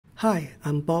Hi,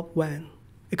 I'm Bob Wan.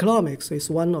 Economics is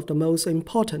one of the most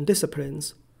important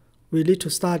disciplines we need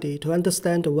to study to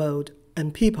understand the world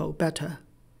and people better.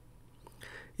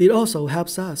 It also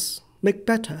helps us make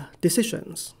better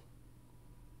decisions.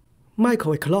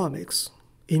 Microeconomics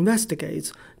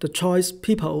investigates the choice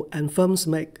people and firms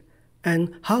make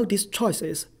and how these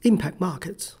choices impact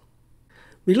markets.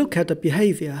 We look at the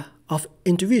behavior of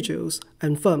individuals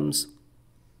and firms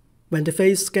when they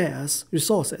face scarce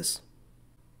resources.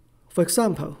 For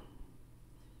example,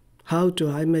 how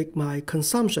do I make my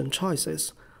consumption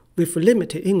choices with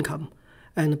limited income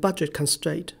and budget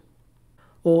constraint?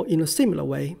 Or in a similar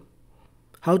way,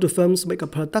 how do firms make a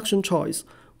production choice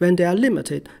when they are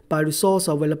limited by resource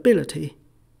availability,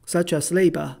 such as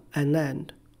labor and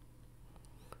land?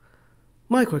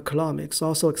 Microeconomics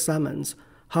also examines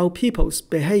how people's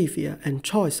behavior and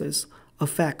choices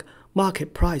affect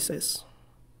market prices.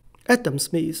 Adam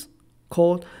Smith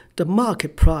called the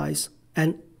market price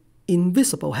an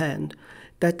invisible hand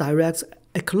that directs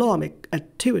economic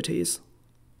activities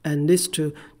and leads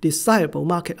to desirable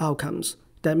market outcomes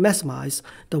that maximize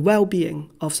the well-being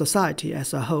of society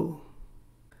as a whole.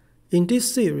 In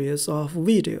this series of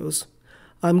videos,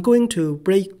 I'm going to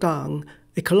break down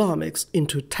economics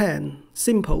into 10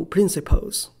 simple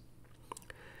principles.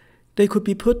 They could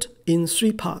be put in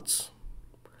 3 parts: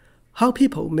 how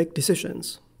people make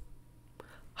decisions,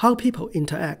 how people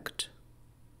interact,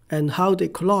 and how the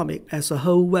economy as a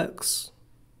whole works.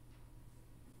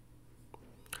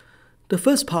 The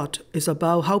first part is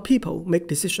about how people make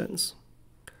decisions.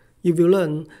 You will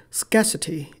learn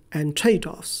scarcity and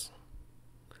trade-offs.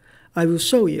 I will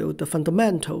show you the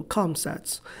fundamental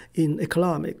concepts in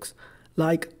economics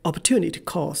like opportunity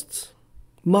costs,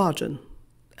 margin,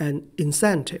 and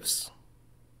incentives.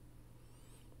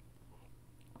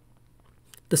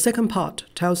 The second part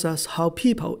tells us how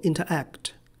people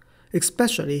interact,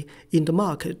 especially in the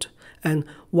market, and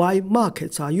why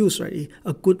markets are usually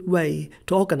a good way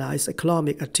to organize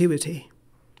economic activity.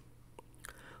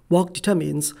 What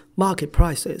determines market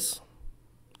prices?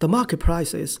 The market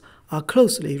prices are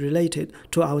closely related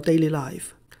to our daily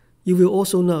life. You will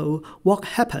also know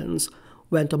what happens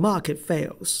when the market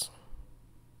fails.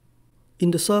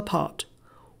 In the third part,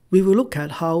 we will look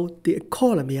at how the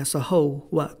economy as a whole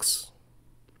works.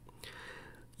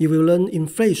 You will learn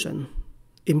inflation,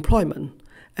 employment,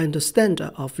 and the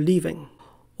standard of living.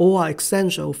 All are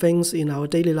essential things in our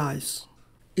daily lives.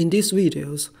 In these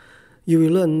videos, you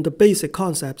will learn the basic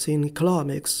concepts in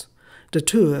economics, the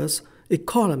tools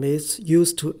economists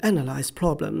use to analyze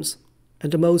problems,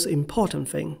 and the most important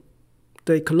thing,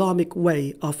 the economic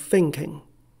way of thinking.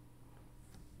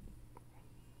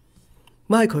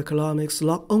 Microeconomics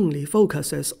not only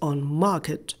focuses on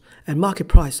market and market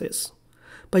prices,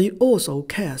 but it also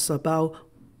cares about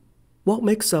what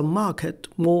makes a market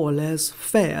more or less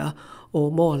fair or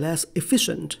more or less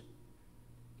efficient,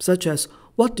 such as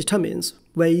what determines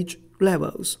wage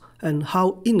levels and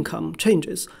how income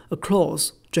changes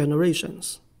across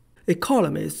generations.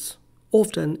 Economists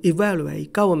often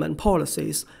evaluate government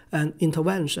policies and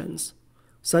interventions,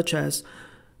 such as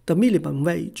the minimum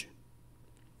wage.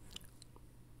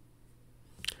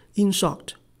 In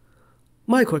short,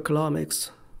 microeconomics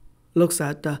looks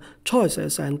at the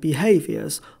choices and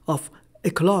behaviors of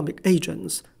economic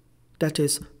agents, that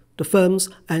is, the firms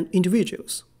and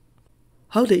individuals,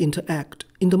 how they interact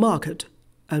in the market,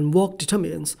 and what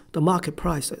determines the market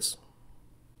prices.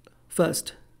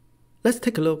 First, let's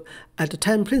take a look at the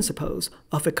 10 principles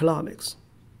of economics.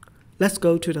 Let's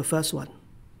go to the first one.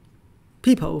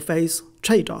 People face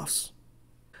trade-offs.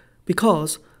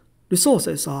 Because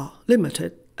resources are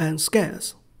limited and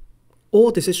scarce,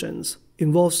 all decisions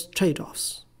involve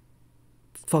trade-offs.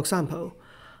 For example,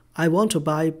 I want to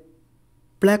buy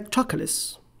black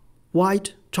chocolates,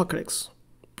 white chocolates,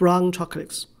 brown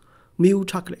chocolates, milk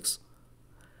chocolates,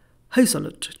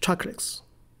 hazelnut chocolates.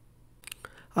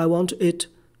 I want to eat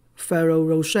Ferrero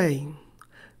Rocher,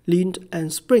 Lindt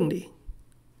and Springs,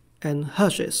 and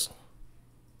Hershey's.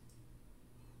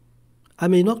 I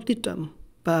may not eat them,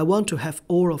 but I want to have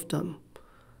all of them.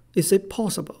 Is it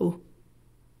possible?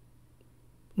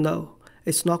 No,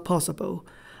 it's not possible.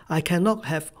 I cannot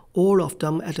have all of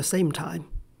them at the same time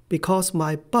because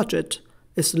my budget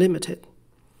is limited.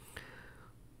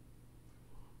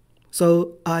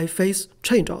 So I face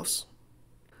trade-offs.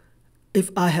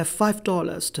 If I have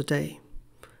 $5 today,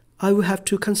 I will have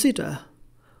to consider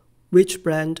which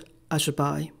brand I should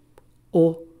buy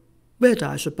or whether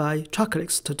I should buy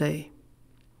chocolates today.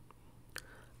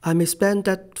 I may spend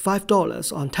that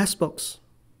 $5 on textbooks.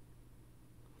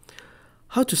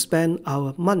 How to spend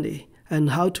our money and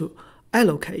how to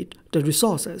allocate the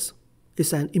resources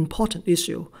is an important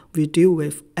issue we deal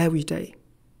with every day.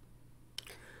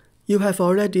 You have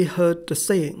already heard the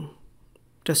saying,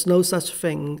 there's no such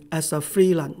thing as a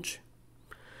free lunch.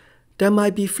 There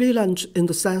might be free lunch in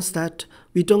the sense that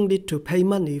we don't need to pay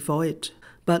money for it,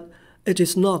 but it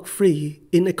is not free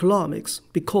in economics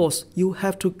because you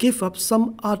have to give up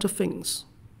some other things,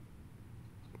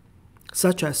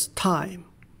 such as time.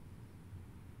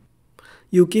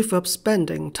 You give up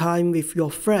spending time with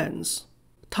your friends.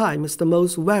 Time is the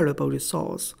most valuable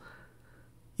resource.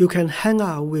 You can hang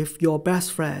out with your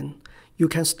best friend, you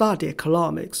can study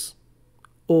economics,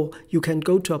 or you can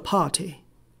go to a party.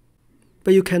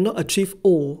 But you cannot achieve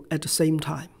all at the same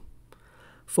time.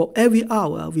 For every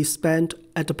hour we spent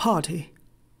at the party,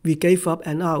 we gave up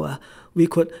an hour we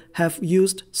could have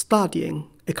used studying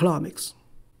economics.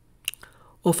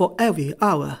 Or for every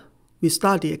hour we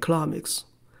study economics,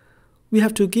 we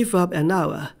have to give up an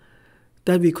hour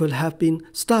that we could have been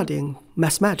studying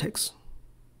mathematics.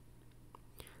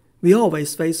 We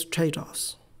always face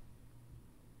trade-offs.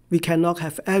 We cannot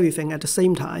have everything at the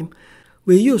same time.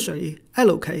 We usually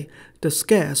allocate the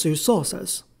scarce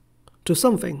resources to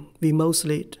something we most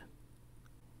need.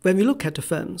 When we look at the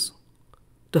firms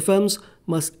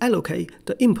must allocate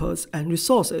the inputs and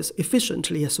resources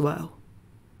efficiently as well.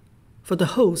 For the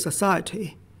whole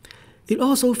society, it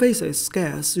also faces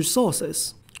scarce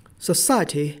resources.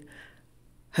 Society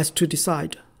has to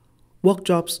decide what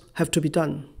jobs have to be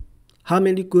done, how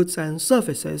many goods and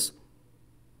services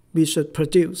we should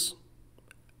produce,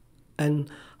 and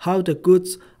how the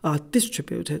goods are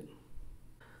distributed.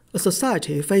 A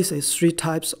society faces three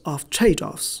types of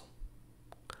trade-offs.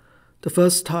 The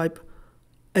first type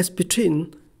is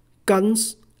between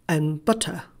guns and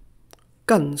butter.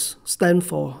 Guns stand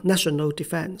for national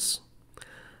defense,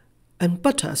 and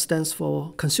butter stands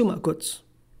for consumer goods.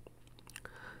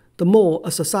 The more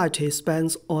a society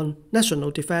spends on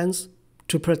national defense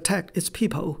to protect its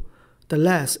people, the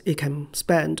less it can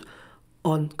spend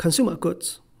on consumer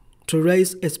goods to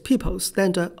raise its people's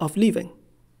standard of living.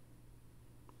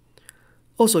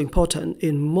 Also important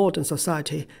in modern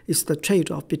society is the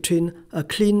trade-off between a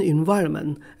clean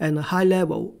environment and a high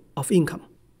level of income.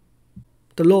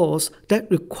 The laws that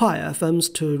require firms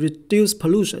to reduce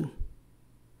pollution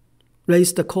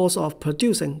raise the cost of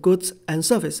producing goods and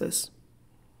services.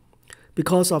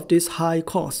 Because of these high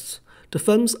costs, the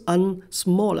firms earn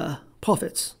smaller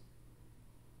profits,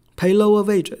 pay lower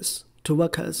wages to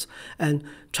workers, and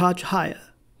charge higher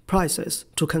prices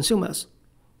to consumers.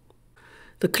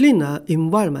 The cleaner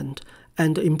environment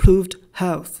and the improved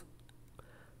health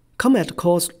come at the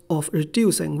cost of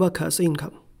reducing workers'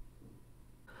 income.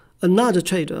 Another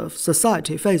trade-off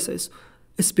society faces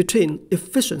is between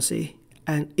efficiency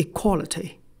and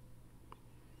equality.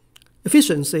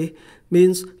 Efficiency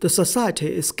means the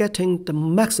society is getting the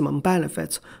maximum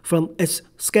benefits from its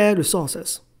scarce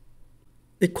resources.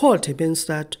 Equality means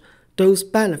that those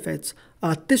benefits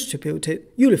are distributed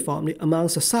uniformly among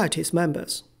society's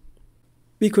members.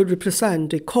 We could represent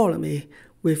the economy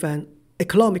with an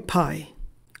economic pie.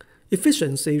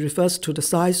 Efficiency refers to the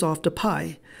size of the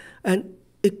pie, and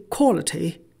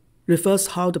equality refers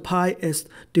how the pie is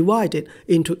divided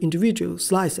into individual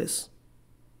slices.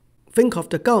 Think of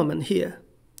the government here.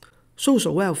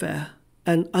 Social welfare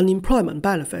and unemployment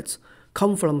benefits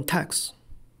come from tax.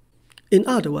 In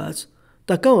other words,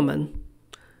 the government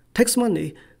takes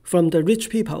money from the rich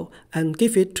people and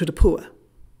gives it to the poor.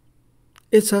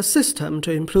 It's a system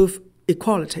to improve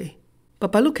equality,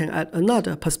 but by looking at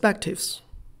another perspectives,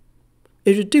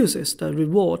 it reduces the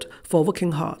reward for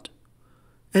working hard,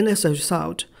 and as a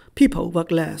result, people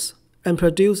work less and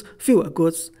produce fewer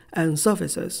goods and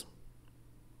services.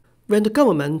 When the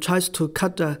government tries to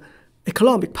cut the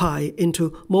economic pie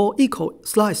into more equal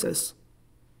slices,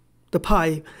 the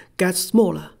pie gets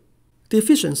smaller. The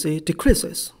efficiency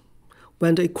decreases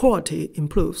when the equality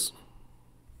improves.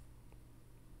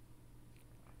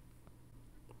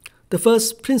 The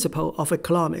first principle of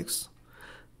economics,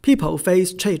 people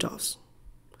face trade-offs,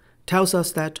 tells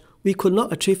us that we could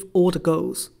not achieve all the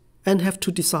goals and have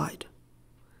to decide.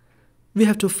 We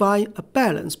have to find a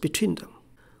balance between them.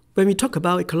 When we talk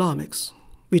about economics,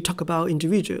 we talk about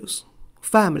individuals,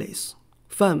 families,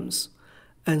 firms,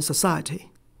 and society.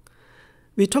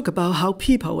 We talk about how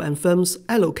people and firms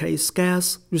allocate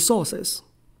scarce resources.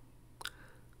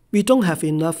 We don't have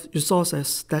enough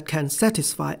resources that can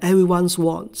satisfy everyone's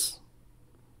wants.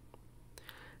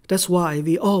 That's why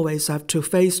we always have to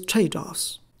face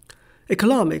trade-offs.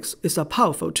 Economics is a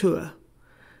powerful tool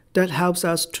that helps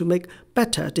us to make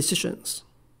better decisions.